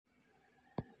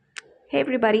Hey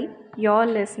everybody, you're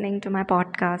listening to my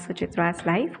podcast Suchitra's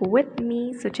Life with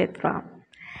me, Suchitra.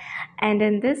 And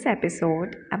in this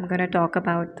episode, I'm going to talk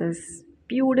about this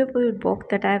beautiful book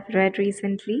that I've read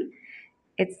recently.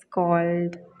 It's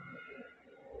called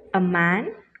A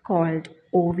Man Called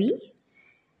Ovi,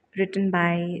 written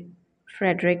by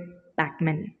Frederick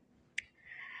Backman.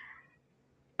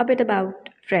 A bit about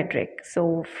Frederick.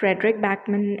 So, Frederick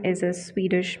Backman is a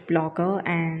Swedish blogger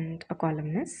and a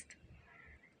columnist.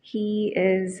 He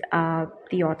is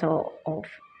the author of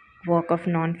work of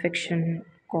nonfiction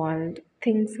called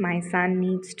Things My Son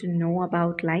Needs to Know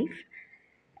About Life.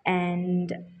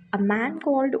 And A Man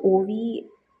Called Ovi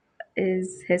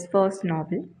is his first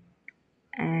novel.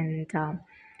 And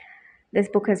this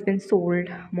book has been sold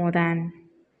more than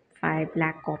 5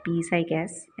 lakh copies, I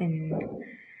guess, in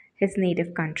his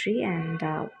native country and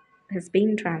has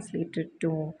been translated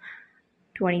to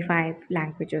 25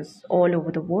 languages all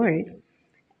over the world.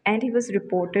 And he was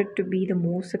reported to be the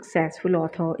most successful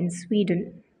author in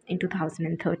Sweden in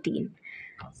 2013.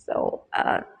 So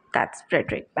that's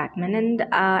Frederick Backman, and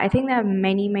I think there are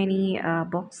many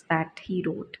books that he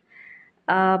wrote.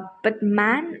 But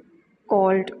Man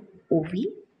Called Ovi,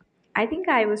 I think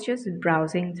I was just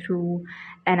browsing through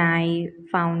and I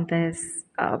found this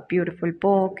beautiful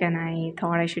book and I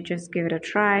thought I should just give it a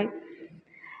try.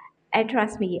 And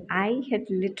trust me, I had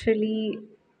literally,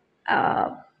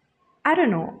 I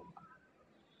don't know,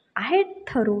 I had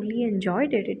thoroughly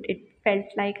enjoyed it. It felt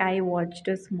like I watched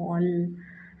a small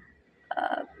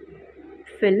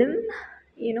film,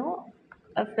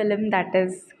 a film that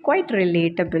is quite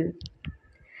relatable.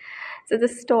 So the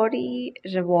story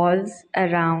revolves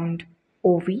around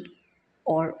Ovi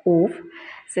or Ov,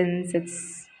 since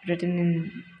it's written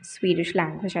in Swedish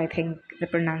language. I think the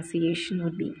pronunciation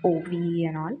would be Ovi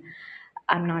and all.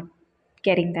 I'm not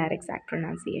getting that exact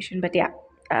pronunciation, but yeah,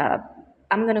 uh,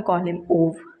 I'm gonna call him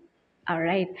Ov. All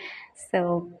right.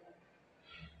 So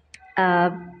uh,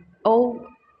 O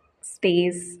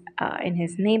stays in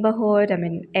his neighborhood. I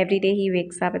mean, every day he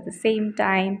wakes up at the same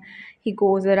time. He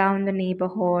goes around the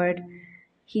neighborhood.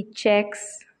 He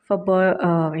checks for,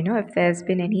 if there's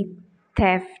been any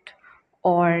theft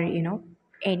or,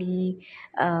 any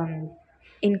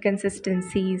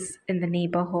inconsistencies in the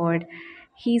neighborhood.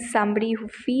 He's somebody who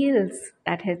feels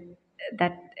that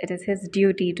it is his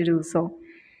duty to do so,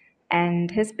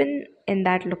 and has been in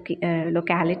that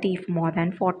locality for more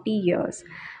than 40 years.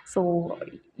 So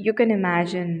you can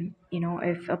imagine,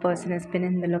 if a person has been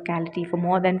in the locality for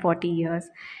more than 40 years,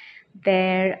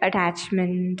 their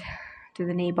attachment to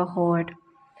the neighborhood,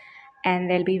 and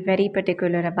they'll be very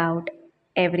particular about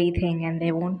everything, and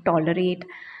they won't tolerate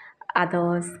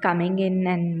others coming in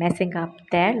and messing up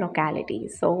their locality.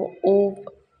 So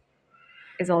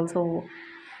is also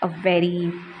a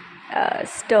very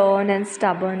stern and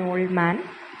stubborn old man,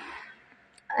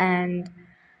 and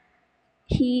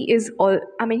he's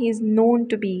known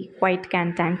to be quite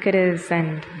cantankerous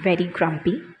and very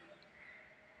grumpy.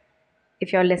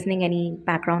 If you're listening any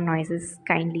background noises,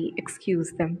 kindly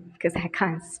excuse them because I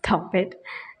can't stop it.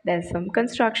 There's some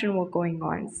construction work going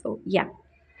on. So yeah.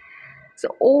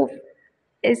 So O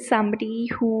is somebody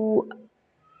who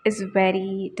is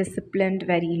very disciplined,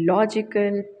 very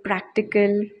logical,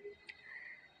 practical,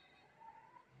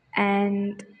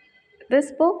 and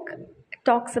this book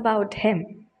talks about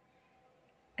him.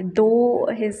 Though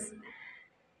his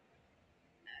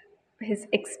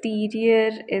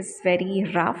exterior is very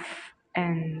rough,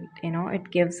 and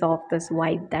it gives off this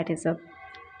vibe that is a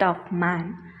tough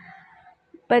man,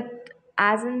 but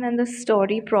as and when the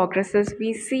story progresses,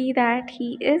 we see that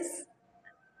he is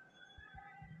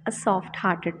a soft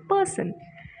hearted person.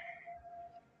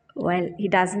 Well, he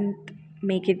doesn't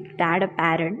make it that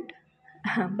apparent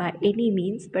by any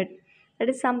means, but that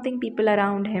is something people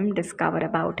around him discover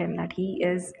about him, that he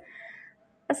is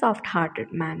a soft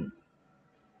hearted man.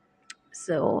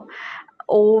 So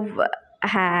Ove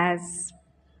has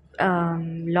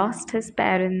lost his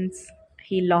parents.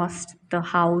 He lost the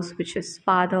house which his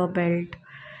father built,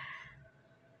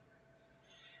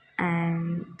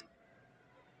 and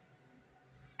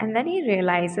then he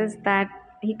realizes that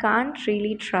he can't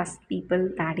really trust people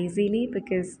that easily,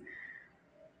 because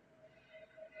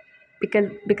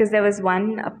there was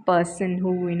one a person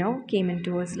who came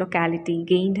into his locality,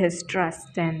 gained his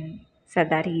trust, and said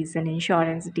that he's an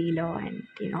insurance dealer, and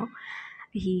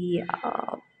he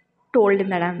told him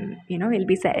that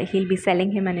he'll be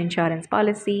selling him an insurance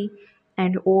policy,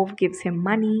 and Ove gives him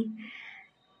money,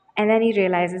 and then he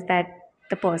realizes that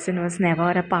the person was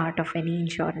never a part of any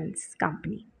insurance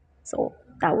company. So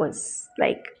that was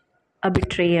like a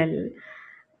betrayal,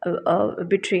 a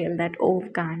betrayal that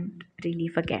Ove can't really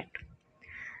forget.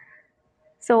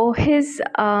 So his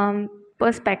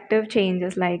perspective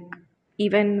changes. Like,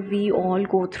 even we all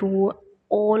go through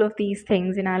all of these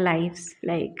things in our lives.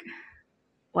 Like,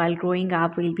 while growing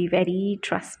up, we'll be very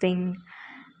trusting,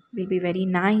 we'll be very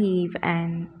naive,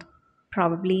 and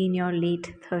probably in your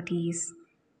late 30s,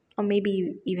 or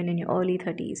maybe even in your early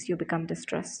 30s, you become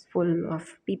distrustful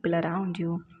of people around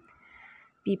you.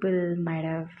 People might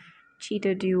have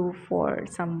cheated you for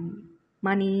some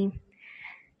money,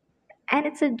 and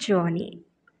it's a journey.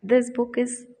 This book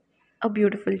is a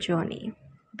beautiful journey.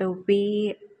 The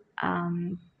way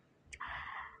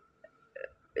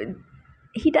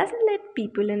he doesn't let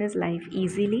people in his life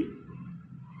easily,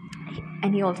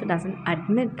 and he also doesn't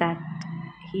admit that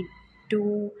he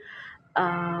do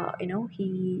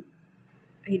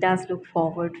he does look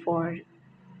forward for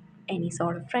any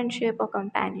sort of friendship or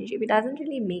companionship. He doesn't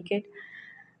really make it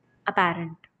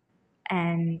apparent,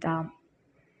 and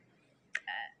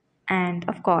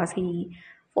of course he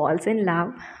falls in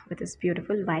love with his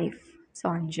beautiful wife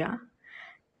Sonja,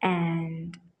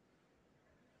 and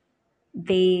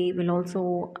they will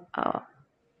also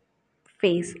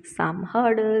face some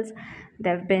hurdles.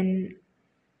 They've been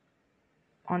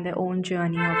on their own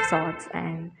journey of sorts,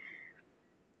 and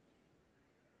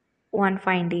one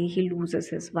fine day he loses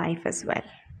his wife as well,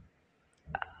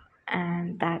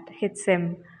 and that hits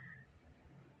him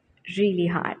really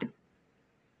hard.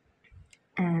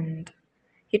 And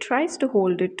he tries to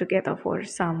hold it together for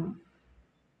some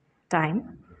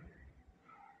time,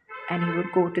 and he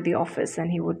would go to the office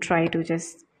and he would try to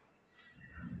just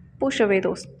push away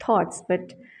those thoughts.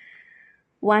 But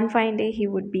one fine day he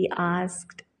would be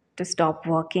asked to stop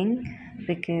working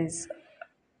because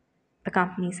the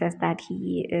company says that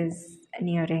he is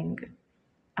nearing,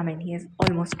 I mean, he has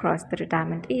almost crossed the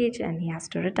retirement age and he has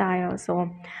to retire. So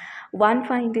one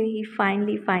fine day he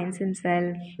finally finds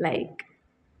himself like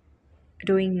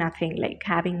doing nothing, like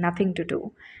having nothing to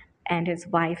do, and his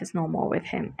wife is no more with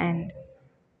him. And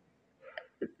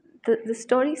the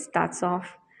story starts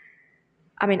off,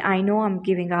 I mean, I know I'm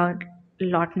giving out a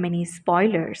lot many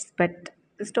spoilers, but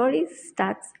the story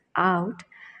starts out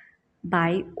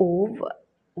by Ove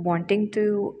wanting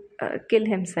to kill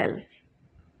himself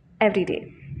every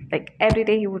day. Like every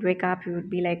day he would wake up, he would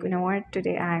be like, you know what,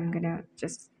 today I'm gonna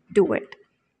just do it.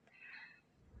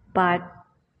 But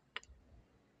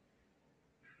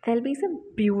there'll be some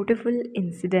beautiful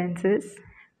incidences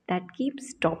that keep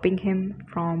stopping him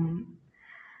from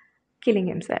killing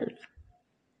himself.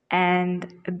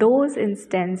 And those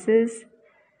instances,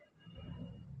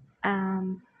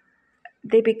 um,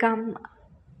 they become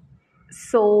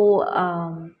so,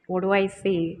 what do I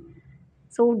say,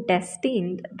 so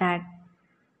destined that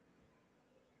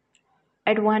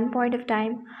at one point of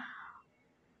time,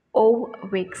 O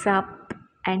wakes up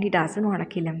and he doesn't want to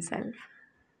kill himself.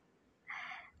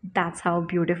 That's how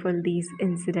beautiful these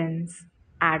incidents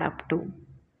add up to.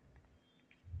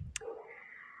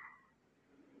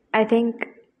 I think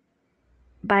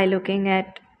by looking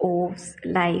at O's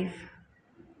life,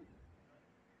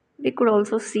 we could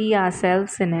also see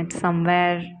ourselves in it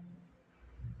somewhere,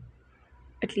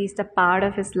 at least a part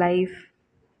of his life.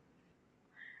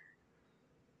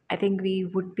 I think we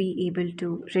would be able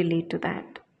to relate to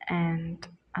that. And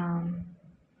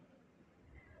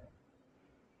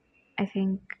I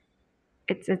think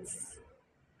it's it's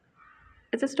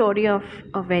it's a story of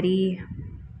a very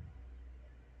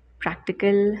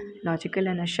practical, logical,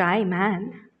 and a shy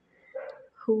man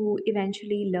who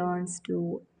eventually learns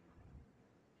to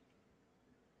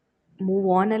move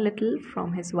on a little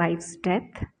from his wife's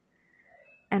death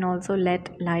and also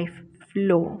let life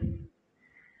flow.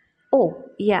 Oh,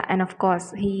 yeah, and of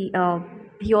course he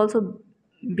also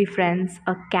befriends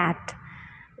a cat,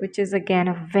 which is again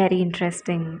a very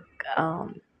interesting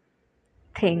um,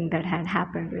 thing that had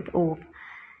happened with Ove.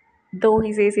 Though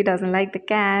he says he doesn't like the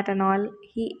cat and all,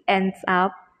 he ends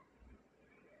up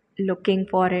looking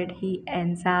for it. He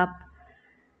ends up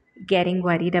getting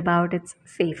worried about its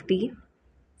safety.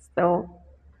 So,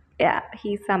 yeah,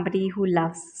 he's somebody who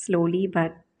loves slowly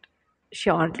but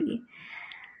surely.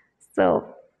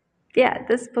 So, yeah,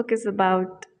 this book is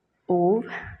about Ove,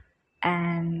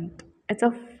 and it's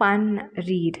a fun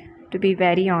read, to be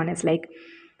very honest. Like,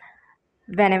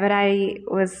 whenever I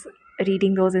was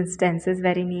reading those instances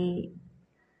wherein he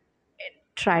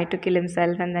tried to kill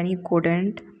himself and then he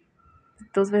couldn't,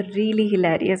 those were really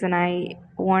hilarious, and I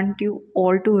want you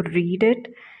all to read it,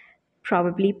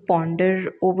 probably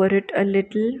ponder over it a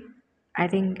little. I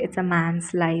think it's a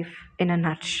man's life in a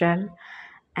nutshell,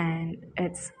 and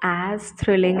it's as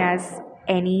thrilling as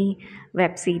any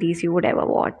web series you would ever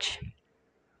watch.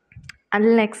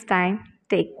 Until next time,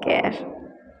 take care.